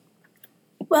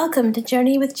Welcome to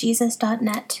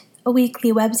JourneyWithJesus.net, a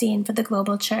weekly webzine for the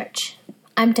global church.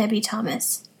 I'm Debbie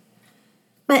Thomas.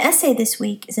 My essay this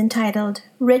week is entitled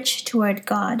Rich Toward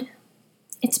God.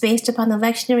 It's based upon the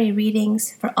lectionary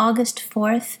readings for August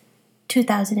 4th,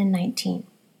 2019.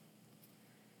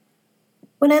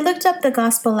 When I looked up the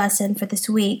gospel lesson for this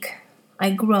week,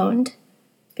 I groaned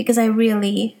because I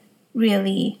really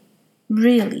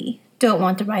don't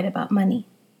want to write about money.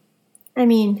 I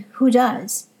mean, who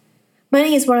does?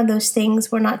 Money is one of those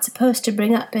things we're not supposed to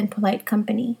bring up in polite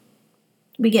company.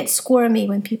 We get squirmy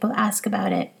when people ask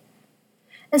about it,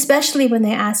 especially when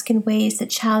they ask in ways that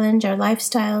challenge our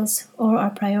lifestyles or our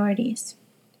priorities.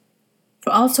 For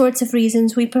all sorts of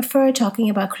reasons, we prefer talking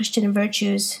about Christian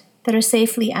virtues that are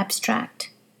safely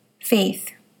abstract: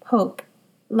 faith, hope,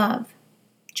 love,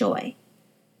 joy.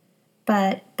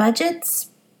 But budgets,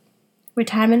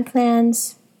 retirement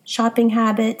plans, shopping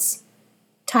habits,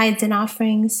 tithes and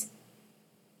offerings,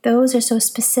 those are so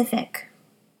specific,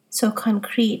 so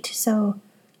concrete, so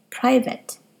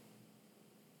private.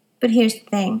 But here's the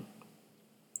thing.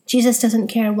 Jesus doesn't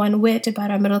care one whit about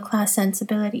our middle-class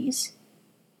sensibilities.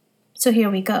 So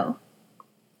here we go.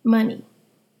 Money.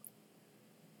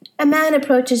 A man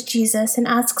approaches Jesus and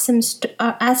asks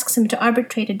him to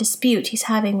arbitrate a dispute he's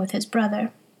having with his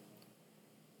brother.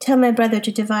 Tell my brother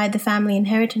to divide the family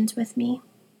inheritance with me.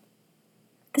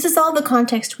 This is all the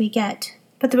context we get.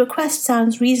 But the request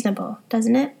sounds reasonable,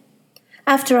 doesn't it?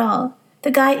 After all,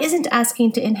 the guy isn't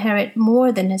asking to inherit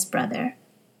more than his brother.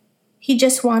 He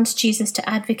just wants Jesus to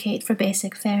advocate for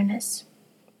basic fairness.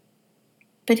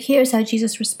 But here's how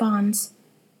Jesus responds.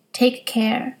 Take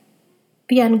care.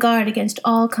 Be on guard against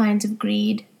all kinds of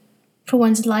greed, for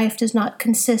one's life does not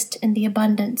consist in the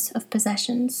abundance of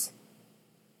possessions.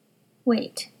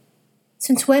 Wait,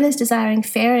 since when is desiring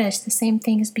fairness the same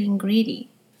thing as being greedy?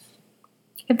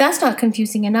 If that's not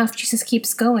confusing enough, Jesus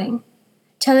keeps going,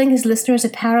 telling his listeners a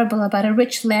parable about a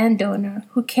rich landowner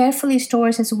who carefully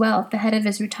stores his wealth ahead of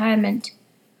his retirement,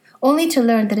 only to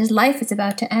learn that his life is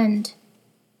about to end.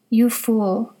 You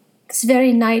fool, this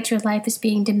very night your life is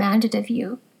being demanded of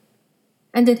you,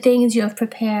 and the things you have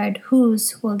prepared,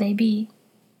 whose will they be?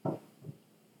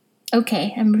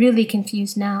 Okay, I'm really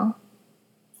confused now.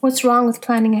 What's wrong with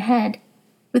planning ahead,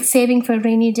 with saving for a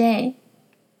rainy day,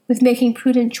 with making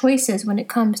prudent choices when it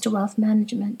comes to wealth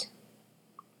management?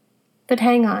 But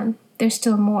hang on, there's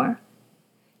still more.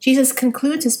 Jesus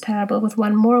concludes his parable with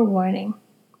one more warning.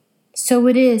 So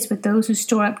it is with those who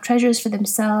store up treasures for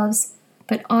themselves,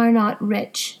 but are not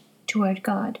rich toward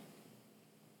God.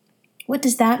 What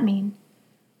does that mean?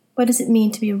 What does it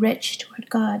mean to be rich toward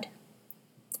God?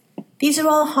 These are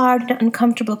all hard and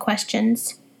uncomfortable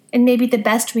questions, and maybe the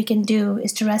best we can do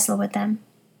is to wrestle with them.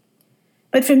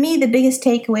 But for me, the biggest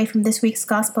takeaway from this week's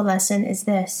gospel lesson is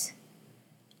this.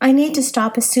 I need to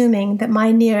stop assuming that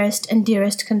my nearest and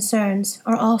dearest concerns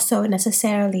are also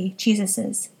necessarily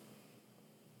Jesus's.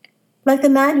 Like the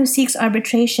man who seeks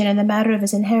arbitration in the matter of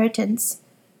his inheritance,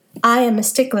 I am a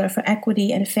stickler for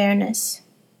equity and fairness.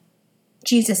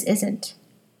 Jesus isn't.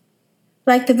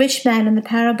 Like the rich man in the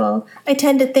parable, I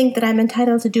tend to think that I'm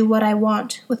entitled to do what I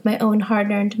want with my own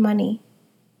hard-earned money.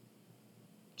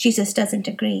 Jesus doesn't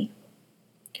agree.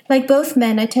 Like both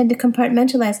men, I tend to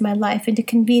compartmentalize my life into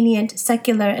convenient,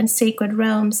 secular, and sacred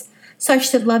realms,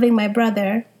 such that loving my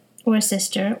brother, or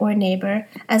sister, or neighbor,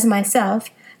 as myself,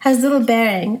 has little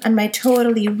bearing on my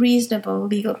totally reasonable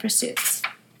legal pursuits.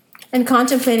 And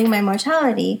contemplating my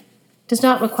mortality does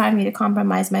not require me to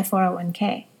compromise my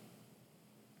 401k.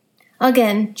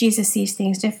 Again, Jesus sees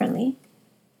things differently.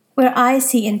 Where I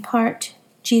see in part,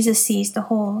 Jesus sees the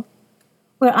whole.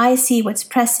 Where I see what's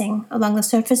pressing along the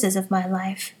surfaces of my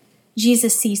life,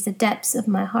 Jesus sees the depths of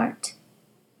my heart.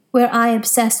 Where I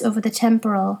obsess over the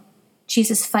temporal,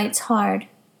 Jesus fights hard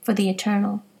for the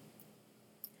eternal.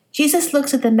 Jesus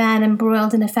looks at the man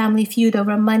embroiled in a family feud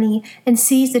over money and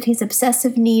sees that his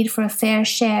obsessive need for a fair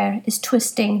share is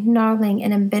twisting, gnarling,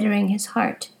 and embittering his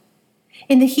heart.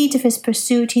 In the heat of his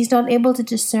pursuit, he's not able to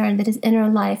discern that his inner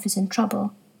life is in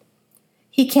trouble.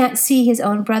 He can't see his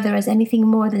own brother as anything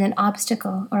more than an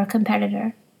obstacle or a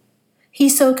competitor.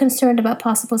 He's so concerned about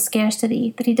possible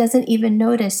scarcity that he doesn't even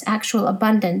notice actual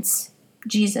abundance,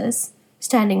 Jesus,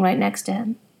 standing right next to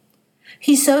him.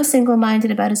 He's so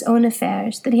single-minded about his own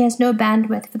affairs that he has no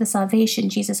bandwidth for the salvation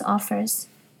Jesus offers.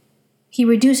 He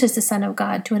reduces the Son of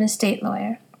God to an estate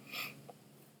lawyer.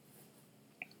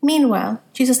 Meanwhile,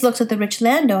 Jesus looks at the rich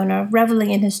landowner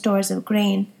reveling in his stores of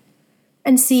grain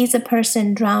and sees a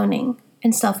person drowning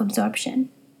in self-absorption,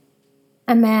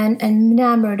 a man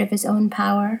enamored of his own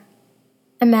power,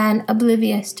 a man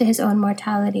oblivious to his own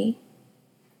mortality.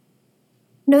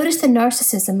 Notice the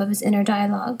narcissism of his inner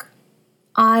dialogue.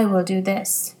 I will do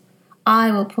this.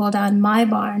 I will pull down my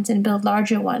barns and build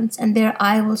larger ones, and there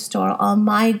I will store all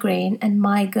my grain and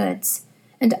my goods.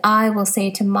 And I will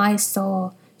say to my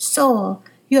soul, Soul,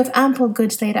 you have ample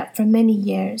goods laid up for many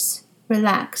years.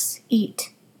 Relax,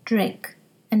 eat, drink,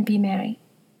 and be merry.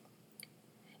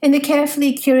 In the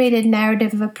carefully curated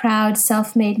narrative of a proud,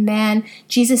 self-made man,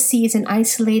 Jesus sees an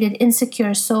isolated,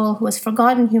 insecure soul who has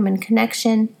forgotten human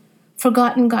connection,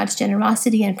 forgotten God's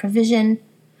generosity and provision,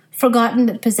 forgotten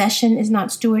that possession is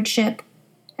not stewardship,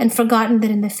 and forgotten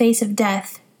that in the face of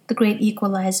death, the great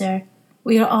equalizer,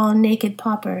 we are all naked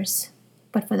paupers,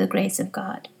 but for the grace of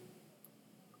God.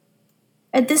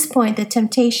 At this point, the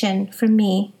temptation, for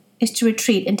me, is to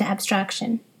retreat into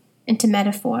abstraction, into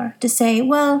metaphor, to say,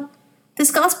 well, this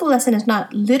gospel lesson is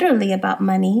not literally about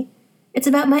money. It's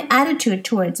about my attitude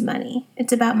towards money.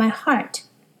 It's about my heart.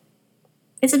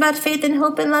 It's about faith and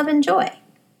hope and love and joy.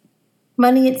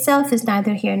 Money itself is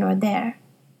neither here nor there.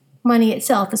 Money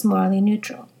itself is morally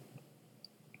neutral.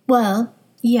 Well,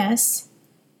 yes,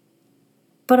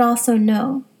 but also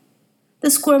no. The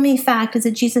squirmy fact is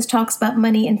that Jesus talks about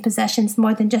money and possessions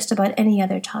more than just about any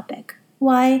other topic.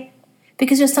 Why?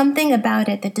 Because there's something about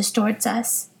it that distorts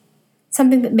us,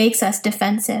 something that makes us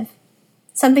defensive,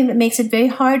 something that makes it very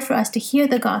hard for us to hear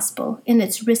the gospel in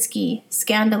its risky,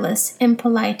 scandalous,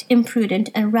 impolite, imprudent,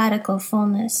 and radical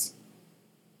fullness.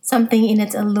 Something in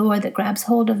its allure that grabs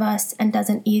hold of us and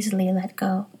doesn't easily let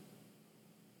go.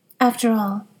 After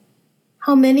all,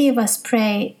 how many of us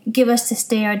pray, give us this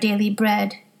day our daily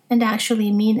bread, and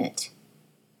actually mean it?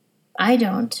 I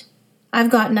don't.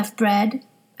 I've got enough bread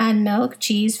and milk,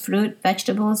 cheese, fruit,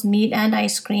 vegetables, meat, and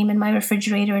ice cream in my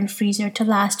refrigerator and freezer to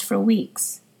last for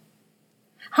weeks.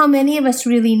 How many of us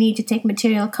really need to take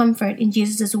material comfort in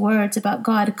Jesus' words about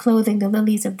God clothing the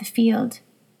lilies of the field?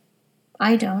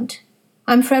 I don't.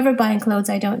 I'm forever buying clothes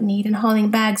I don't need and hauling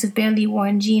bags of barely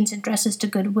worn jeans and dresses to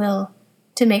Goodwill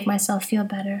to make myself feel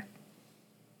better.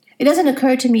 It doesn't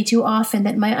occur to me too often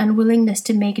that my unwillingness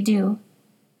to make do,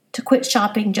 to quit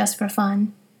shopping just for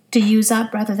fun, to use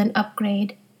up rather than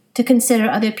upgrade, to consider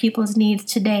other people's needs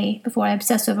today before I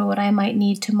obsess over what I might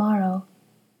need tomorrow,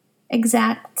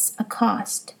 exacts a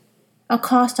cost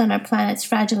on our planet's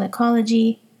fragile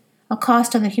ecology, a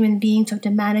cost on the human beings who have to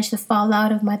manage the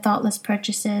fallout of my thoughtless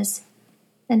purchases,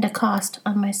 and a cost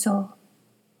on my soul.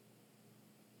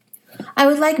 I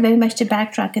would like very much to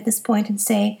backtrack at this point and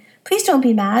say, please don't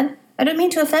be mad. I don't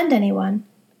mean to offend anyone.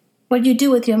 What you do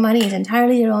with your money is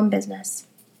entirely your own business.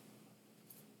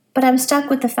 But I'm stuck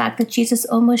with the fact that Jesus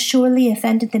almost surely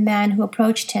offended the man who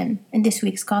approached him in this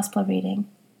week's gospel reading.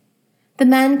 The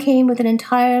man came with an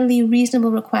entirely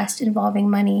reasonable request involving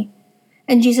money,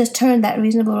 and Jesus turned that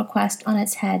reasonable request on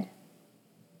its head.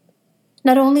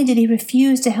 Not only did he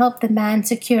refuse to help the man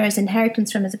secure his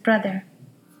inheritance from his brother,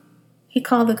 he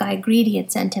called the guy greedy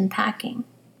and sent him packing.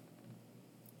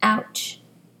 Ouch.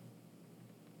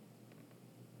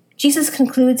 Jesus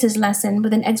concludes his lesson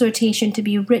with an exhortation to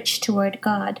be rich toward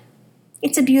God.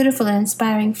 It's a beautiful and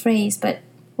inspiring phrase, but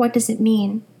what does it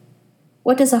mean?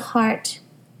 What does a heart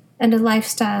and a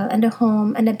lifestyle and a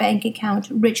home and a bank account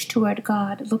rich toward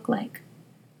God look like?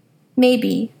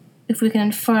 Maybe, if we can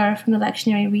infer from the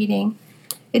lectionary reading,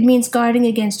 it means guarding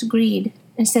against greed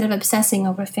instead of obsessing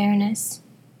over fairness.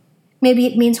 Maybe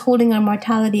it means holding our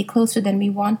mortality closer than we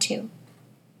want to.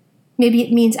 Maybe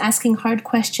it means asking hard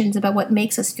questions about what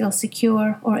makes us feel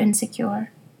secure or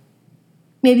insecure.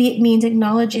 Maybe it means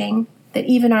acknowledging that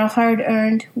even our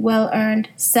hard-earned, well-earned,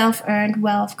 self-earned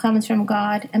wealth comes from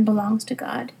God and belongs to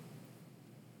God.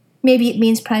 Maybe it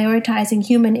means prioritizing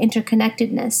human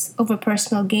interconnectedness over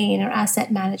personal gain or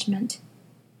asset management.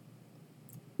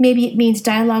 Maybe it means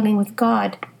dialoguing with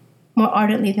God more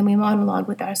ardently than we monologue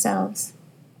with ourselves.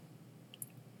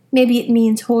 Maybe it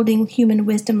means holding human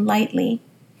wisdom lightly,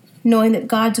 knowing that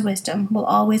God's wisdom will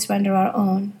always render our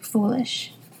own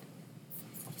foolish.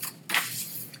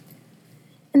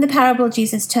 In the parable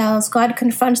Jesus tells, God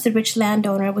confronts the rich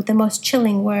landowner with the most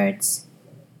chilling words.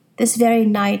 This very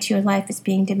night your life is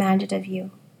being demanded of you.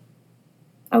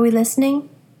 Are we listening?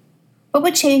 What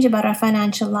would change about our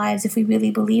financial lives if we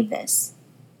really believe this?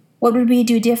 What would we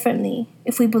do differently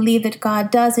if we believe that God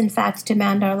does in fact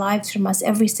demand our lives from us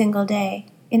every single day,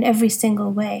 in every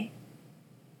single way?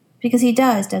 Because he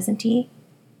does, doesn't he?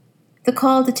 The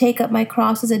call to take up my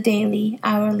cross is a daily,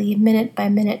 hourly,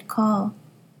 minute-by-minute call.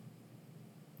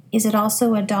 Is it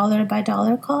also a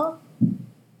dollar-by-dollar call?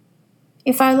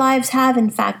 If our lives have in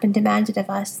fact been demanded of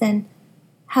us, then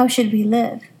how should we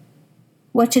live?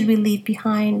 What should we leave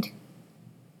behind?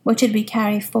 What should we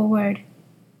carry forward?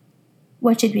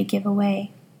 What should we give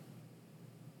away?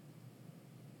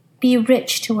 Be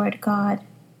rich toward God.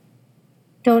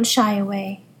 Don't shy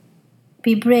away.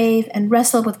 Be brave and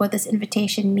wrestle with what this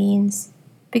invitation means,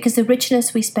 because the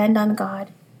richness we spend on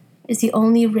God is the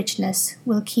only richness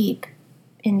we'll keep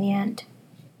in the end.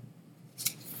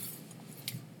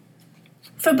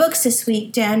 For books this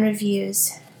week, Dan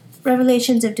reviews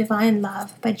Revelations of Divine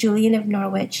Love by Julian of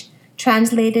Norwich,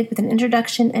 translated with an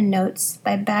introduction and notes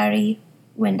by Barry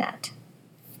Windat.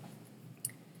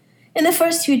 In the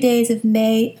first few days of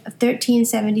May of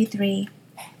 1373,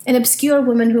 an obscure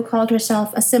woman who called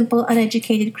herself a simple,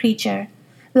 uneducated creature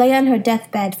lay on her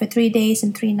deathbed for 3 days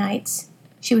and 3 nights.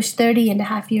 She was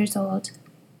 30.5 years old.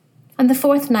 On the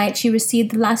 4th night, she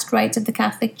received the last rites of the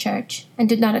Catholic Church and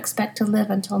did not expect to live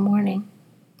until morning.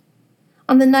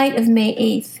 On the night of May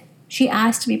 8th, she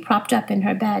asked to be propped up in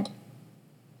her bed.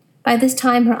 By this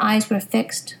time, her eyes were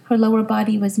fixed, her lower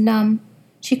body was numb,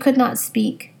 she could not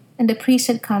speak, and a priest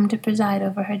had come to preside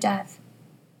over her death.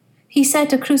 He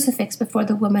set a crucifix before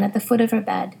the woman at the foot of her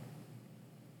bed.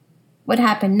 What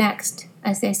happened next,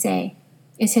 as they say,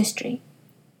 is history.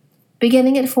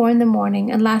 Beginning at 4 a.m.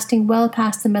 and lasting well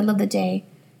past the middle of the day,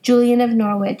 Julian of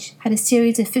Norwich had a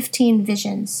series of 15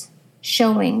 visions,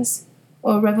 showings,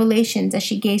 or revelations as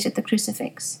she gazed at the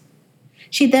crucifix.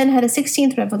 She then had a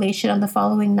 16th revelation on the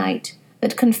following night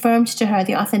that confirmed to her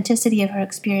the authenticity of her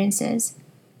experiences,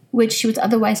 which she was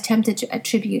otherwise tempted to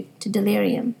attribute to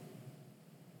delirium.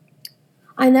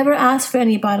 I never asked for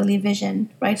any bodily vision,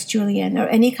 writes Julian, or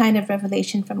any kind of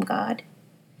revelation from God.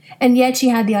 And yet she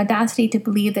had the audacity to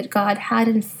believe that God had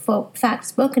in fact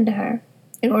spoken to her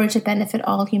in order to benefit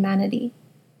all humanity.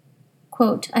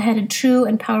 Quote, I had a true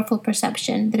and powerful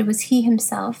perception that it was He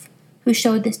Himself who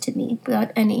showed this to me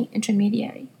without any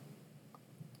intermediary.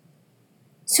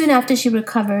 Soon after she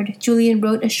recovered, Julian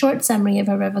wrote a short summary of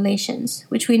her revelations,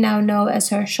 which we now know as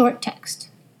her short text,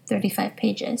 35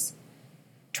 pages.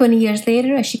 20 years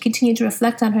later, as she continued to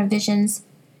reflect on her visions,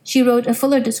 she wrote a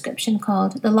fuller description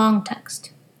called the long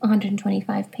text,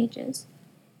 125 pages.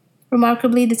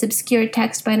 Remarkably, this obscure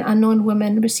text by an unknown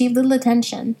woman received little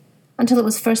attention until it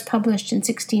was first published in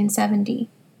 1670.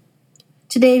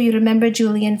 Today we remember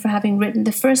Julian for having written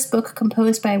the first book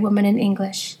composed by a woman in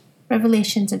English,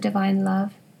 Revelations of Divine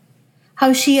Love.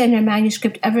 How she and her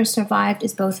manuscript ever survived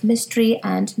is both mystery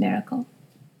and miracle.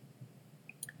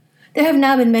 There have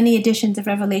now been many editions of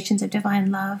Revelations of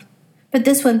Divine Love, but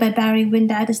this one by Barry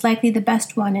Windat is likely the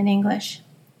best one in English.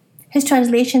 His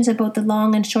translations of both the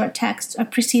long and short texts are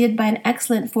preceded by an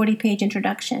excellent 40-page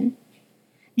introduction.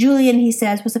 Julian, he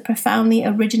says, was a profoundly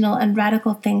original and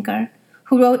radical thinker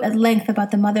who wrote at length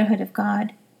about the motherhood of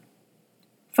God.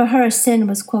 For her, sin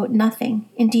was, quote, nothing.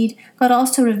 Indeed, God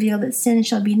also revealed that sin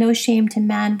shall be no shame to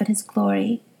man but his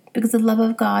glory, because the love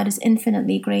of God is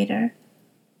infinitely greater.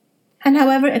 And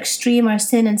however extreme our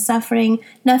sin and suffering,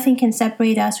 nothing can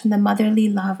separate us from the motherly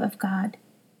love of God.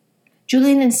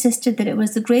 Julian insisted that it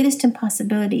was the greatest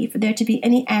impossibility for there to be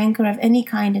any anger of any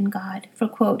kind in God, for,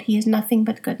 quote, He is nothing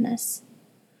but goodness.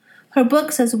 Her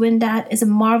book, says Windat, is a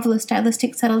marvelous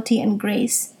stylistic subtlety and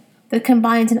grace that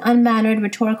combines an unmannered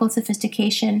rhetorical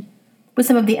sophistication with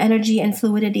some of the energy and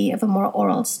fluidity of a more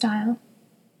oral style.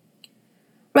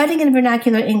 Writing in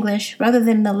vernacular English rather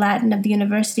than in the Latin of the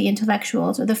university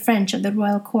intellectuals or the French of the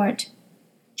royal court,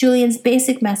 Julian's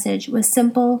basic message was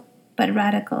simple but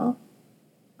radical.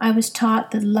 I was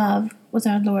taught that love was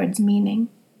our Lord's meaning.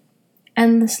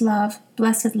 Endless love,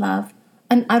 blessed love,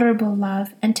 unutterable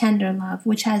love, and tender love,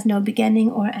 which has no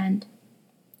beginning or end.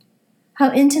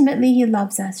 How intimately He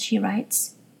loves us, she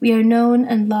writes. We are known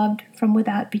and loved from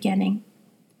without beginning.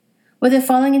 Whether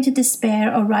falling into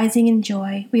despair or rising in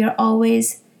joy, we are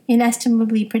always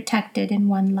inestimably protected in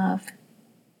one love.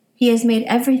 He has made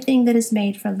everything that is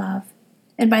made for love,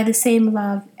 and by the same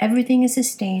love everything is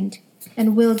sustained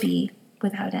and will be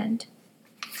without end.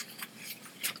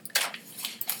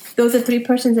 Though the three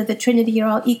persons of the Trinity are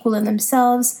all equal in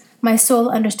themselves, my soul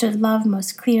understood love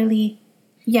most clearly.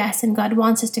 Yes, and God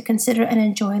wants us to consider and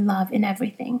enjoy love in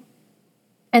everything.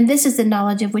 And this is the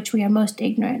knowledge of which we are most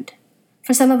ignorant.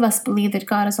 For some of us believe that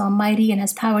God is almighty and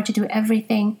has power to do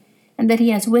everything, and that He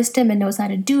has wisdom and knows how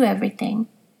to do everything,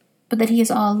 but that He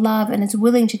is all love and is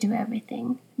willing to do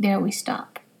everything. There we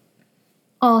stop.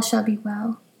 All shall be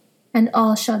well, and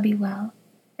all shall be well,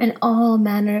 and all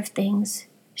manner of things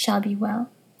shall be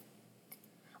well.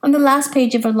 On the last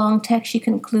page of her long text, she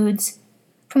concludes,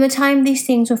 From the time these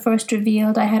things were first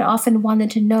revealed, I had often wanted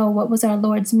to know what was our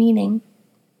Lord's meaning.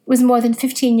 It was more than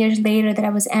 15 years later that I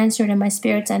was answered in my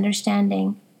spirit's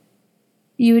understanding.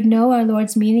 You would know our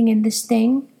Lord's meaning in this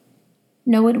thing?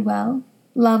 Know it well.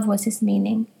 Love was His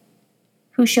meaning.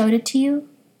 Who showed it to you?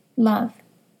 Love.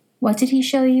 What did He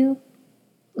show you?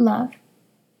 Love.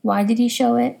 Why did he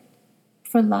show it?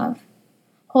 For love.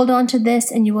 Hold on to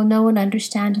this and you will know and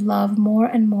understand love more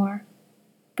and more,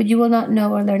 but you will not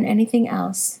know or learn anything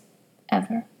else,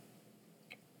 ever.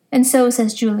 And so,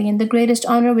 says Julian, the greatest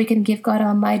honor we can give God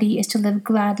Almighty is to live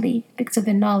gladly because of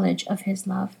the knowledge of his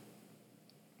love.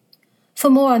 For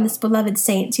more on this beloved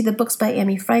saint, see the books by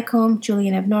Amy Frykholm,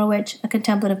 Julian of Norwich, A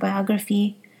Contemplative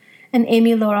Biography, and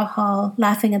Amy Laura Hall,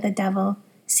 Laughing at the Devil,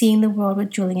 Seeing the World with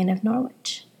Julian of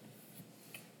Norwich.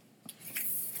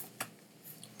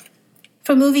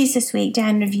 For movies this week,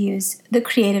 Dan reviews The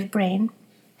Creative Brain.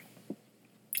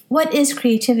 What is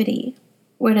creativity?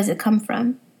 Where does it come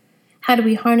from? How do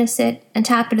we harness it and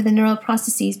tap into the neural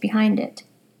processes behind it?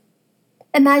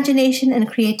 Imagination and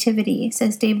creativity,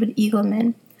 says David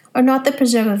Eagleman, are not the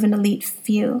preserve of an elite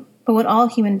few, but what all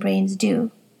human brains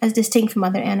do, as distinct from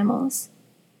other animals.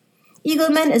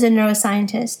 Eagleman is a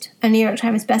neuroscientist, a New York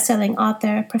Times bestselling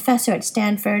author, professor at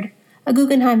Stanford, a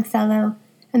Guggenheim Fellow,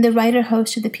 and the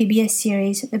writer-host of the PBS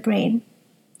series The Brain.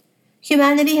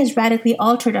 Humanity has radically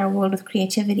altered our world with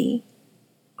creativity.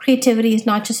 Creativity is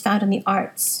not just found in the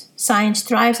arts. Science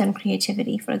thrives on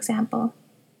creativity, for example.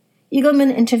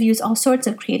 Eagleman interviews all sorts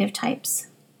of creative types,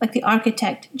 like the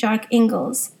architect Jark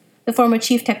Ingalls, the former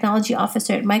chief technology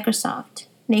officer at Microsoft,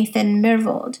 Nathan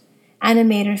Myhrvold,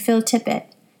 animator Phil Tippett,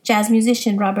 jazz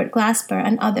musician Robert Glasper,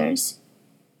 and others.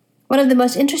 One of the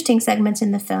most interesting segments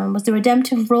in the film was the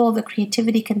redemptive role that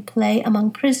creativity can play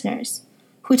among prisoners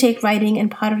who take writing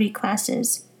and pottery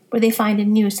classes where they find a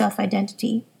new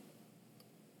self-identity.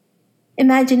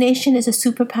 Imagination is a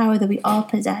superpower that we all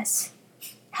possess.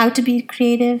 How to be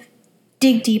creative?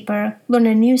 Dig deeper, learn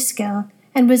a new skill,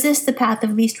 and resist the path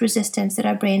of least resistance that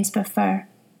our brains prefer.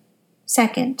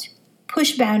 Second,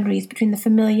 push boundaries between the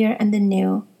familiar and the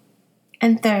new.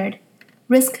 And third,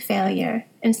 risk failure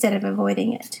instead of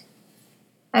avoiding it.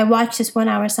 I watched this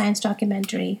 1-hour science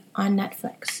documentary on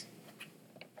Netflix.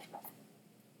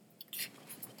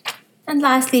 And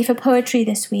lastly, for poetry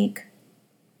this week,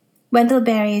 Wendell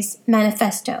Berry's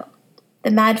Manifesto,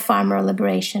 The Mad Farmer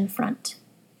Liberation Front.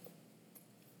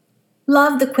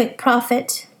 Love the quick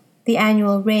profit, the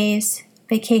annual raise,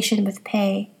 vacation with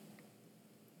pay.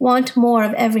 Want more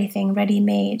of everything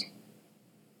ready-made.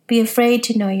 Be afraid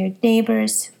to know your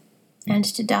neighbors and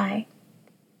to die.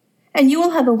 And you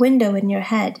will have a window in your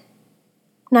head.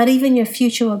 Not even your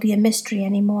future will be a mystery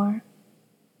anymore.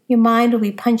 Your mind will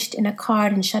be punched in a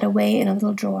card and shut away in a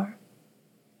little drawer.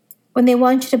 When they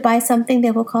want you to buy something,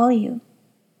 they will call you.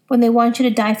 When they want you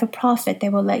to die for profit, they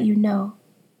will let you know.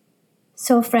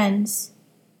 So, friends,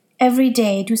 every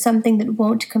day do something that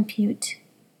won't compute.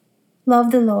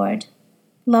 Love the Lord.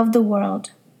 Love the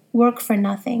world. Work for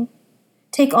nothing.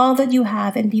 Take all that you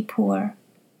have and be poor.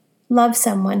 Love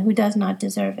someone who does not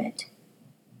deserve it.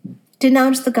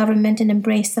 Denounce the government and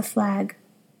embrace the flag.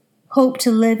 Hope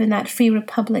to live in that free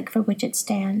republic for which it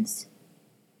stands.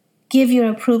 Give your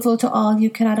approval to all you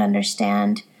cannot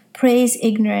understand. Praise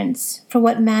ignorance, for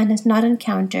what man has not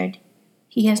encountered,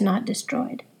 he has not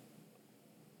destroyed.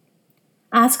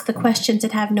 Ask the questions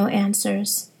that have no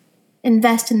answers.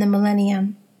 Invest in the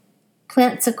millennium.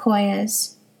 Plant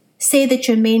sequoias. Say that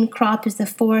your main crop is the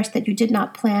forest that you did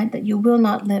not plant, that you will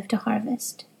not live to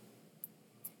harvest.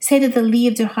 Say that the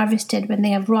leaves are harvested when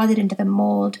they have rotted into the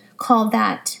mold. Call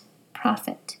that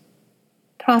profit.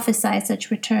 Prophesy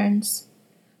such returns.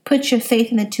 Put your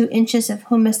faith in the 2 inches of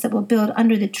humus that will build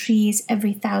under the trees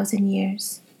every 1,000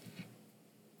 years.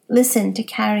 Listen to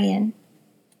carrion.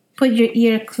 Put your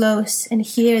ear close and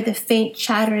hear the faint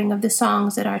chattering of the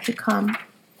songs that are to come.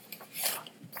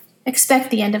 Expect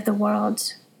the end of the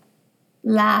world.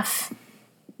 Laugh.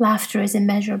 Laughter is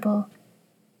immeasurable.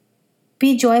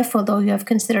 Be joyful, though you have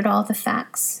considered all the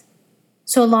facts.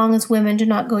 So long as women do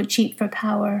not go cheap for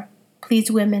power, please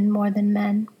women more than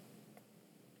men.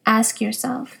 Ask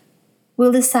yourself,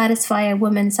 will this satisfy a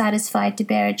woman satisfied to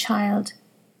bear a child?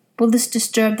 Will this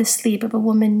disturb the sleep of a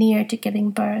woman near to giving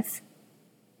birth?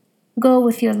 Go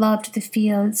with your love to the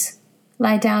fields,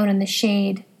 lie down in the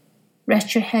shade,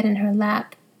 rest your head in her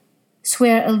lap,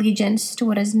 swear allegiance to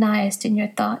what is nighest in your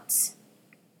thoughts.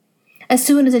 As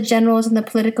soon as the generals and the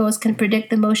politicos can predict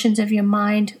the motions of your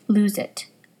mind, lose it.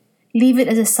 Leave it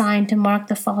as a sign to mark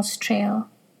the false trail,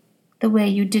 the way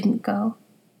you didn't go.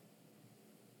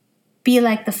 Be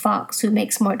like the fox who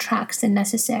makes more tracks than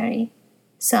necessary,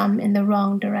 some in the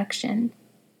wrong direction.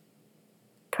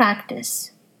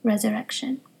 Practice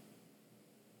resurrection.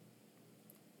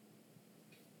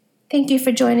 Thank you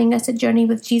for joining us at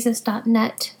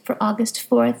JourneyWithJesus.net for August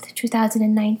 4th,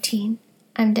 2019.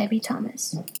 I'm Debbie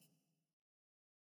Thomas.